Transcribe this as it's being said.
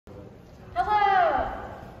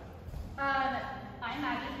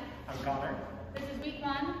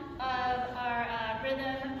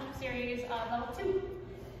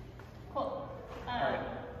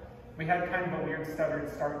We had kind of a weird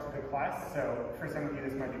stuttered start to the class, so for some of you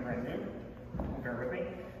this might be brand new. Bear with me.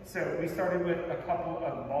 So we started with a couple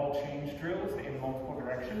of ball change drills in multiple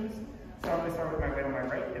directions. So I'm going to start with my weight on my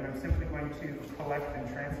right, and I'm simply going to collect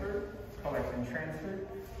and transfer, collect and transfer,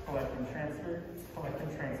 collect and transfer, collect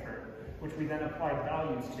and transfer, which we then applied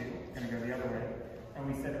values to. I'm going to go the other way.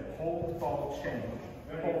 And we said hold, ball, change,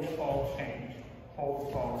 hold, ball, change,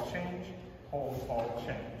 hold, ball, change, hold, ball,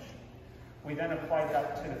 change. We then applied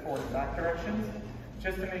that to the forward and back directions.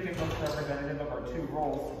 Just to make it look representative of our two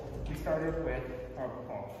rolls, we started with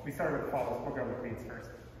follows. We'll go with leads first.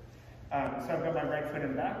 So I've got my right foot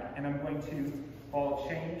in back, and I'm going to ball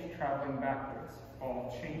change, traveling backwards.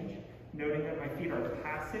 Ball change, noting that my feet are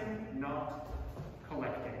passing, not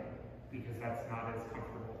collecting, because that's not as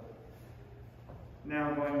comfortable.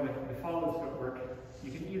 Now going with the follows footwork,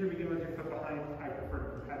 you can either begin with your foot behind. I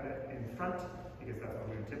prefer to have it in front, because that's what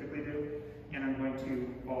we would typically do. And I'm going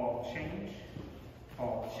to ball change,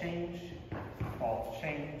 ball change, ball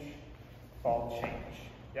change, ball change.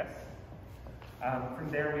 Yes?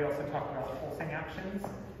 From there, we also talked about pulsing actions.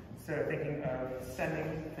 So thinking of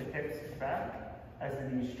sending the hips back as the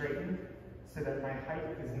knees straighten, so that my height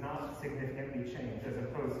is not significantly changed, as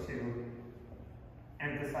opposed to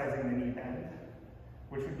emphasizing the knee bend,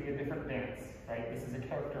 which would be a different dance, right? This is a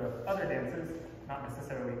character of other dances, not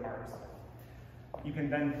necessarily ours. You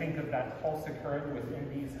can then think of that pulse occurring within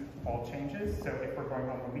these ball changes. So if we're going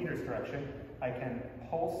on the leader's direction, I can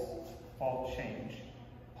pulse, ball, change,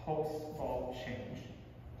 pulse, ball, change,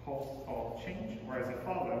 pulse, ball, change. Whereas a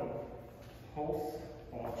follow, pulse,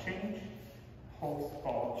 ball, change, pulse,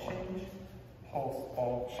 ball, change, pulse,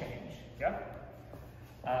 ball, change. Yeah?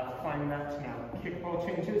 Applying that to now kickball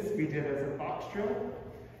changes, we did as a box drill.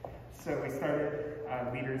 So we started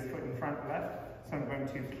leader's foot in front left. So I'm going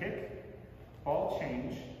to kick, ball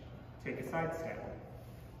change, take a side step.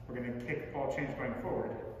 We're going to kick, ball change going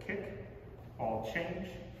forward. Kick, ball change,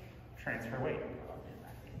 transfer weight.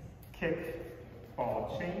 Kick,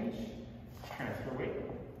 ball change, transfer weight.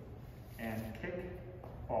 And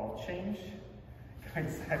kick, ball change. Going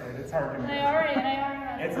sideways, it's hard to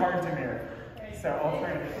mirror. It's hard to mirror. So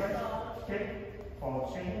alternative right, kick,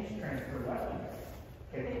 ball change, transfer left.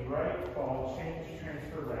 Kick right, ball change,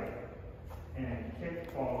 transfer right. And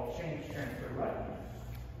kick, ball, change, transfer left.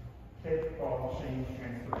 Kick, ball, change,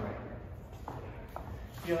 transfer right.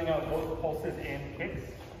 Feeling out both pulses and kicks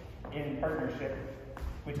in partnership,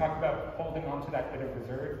 we talked about holding on to that bit of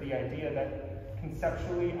reserve, the idea that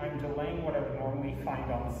conceptually I'm delaying what I would normally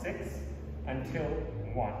find on 6 until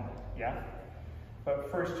 1, yeah?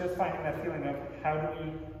 But first, just finding that feeling of how do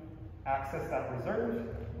we access that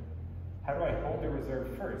reserve? How do I hold the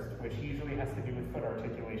reserve first, which usually has to do with foot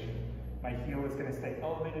articulation. My heel is going to stay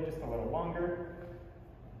elevated just a little longer.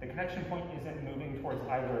 The connection point isn't moving towards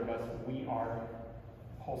either of us. We are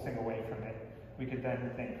pulsing away from it. We could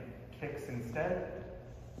then think kicks instead.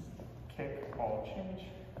 Kick, ball, change.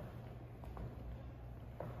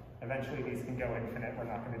 Eventually these can go infinite. We're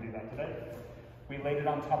not going to do that today. We laid it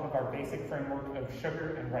on top of our basic framework of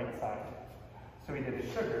sugar and right side. So we did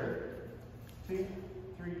a sugar, 2,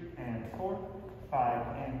 3, and 4, 5,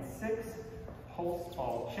 and 6. Pulse,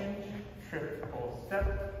 ball, change, trip, pulse,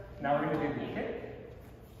 step. Now we're going to do the kick.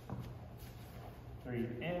 3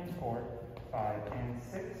 and 4, 5 and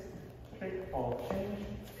 6. Kick, ball, change,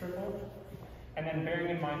 triple. And then bearing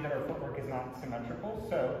in mind that our footwork is not symmetrical,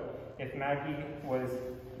 so if Maggie was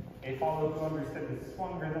a follow who understood the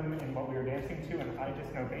swung rhythm in what we were dancing to and I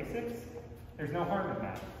just know basics, there's no harm in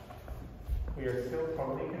that. We are still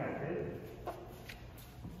totally connected.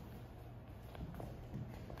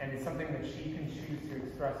 And it's something that she can choose to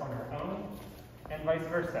express on her own, and vice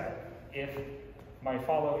versa. If my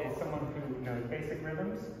follow is someone who knows basic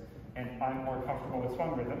rhythms, and I'm more comfortable with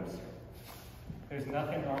swung rhythms, there's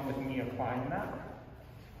nothing wrong with me applying that,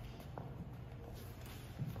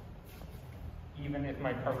 even if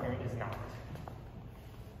my partner is not.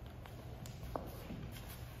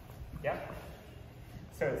 Yeah?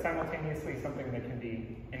 So it's simultaneously something that can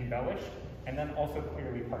be embellished, and then also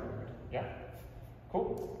clearly partnered. Yeah?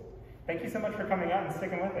 Cool. Thank you so much for coming out and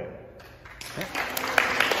sticking with it.